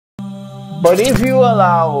But if you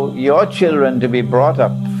allow your children to be brought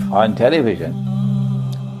up on television,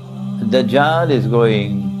 the Dajjal is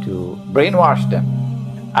going to brainwash them.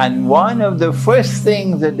 And one of the first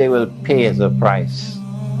things that they will pay as a price,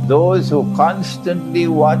 those who constantly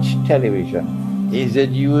watch television, is that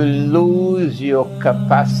you will lose your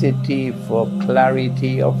capacity for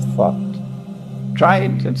clarity of thought. Try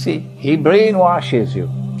it and see. He brainwashes you.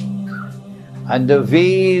 And the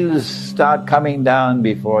veils start coming down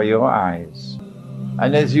before your eyes.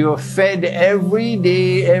 And as you're fed every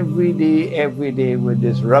day with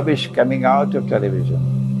this rubbish coming out of television,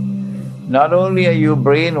 not only are you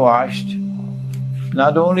brainwashed,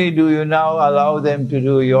 not only do you now allow them to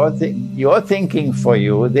do your thinking for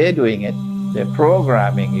you, they're doing it, they're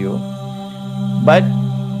programming you, but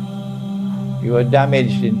you are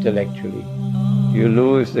damaged intellectually. You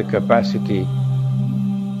lose the capacity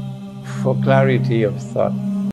for clarity of thought.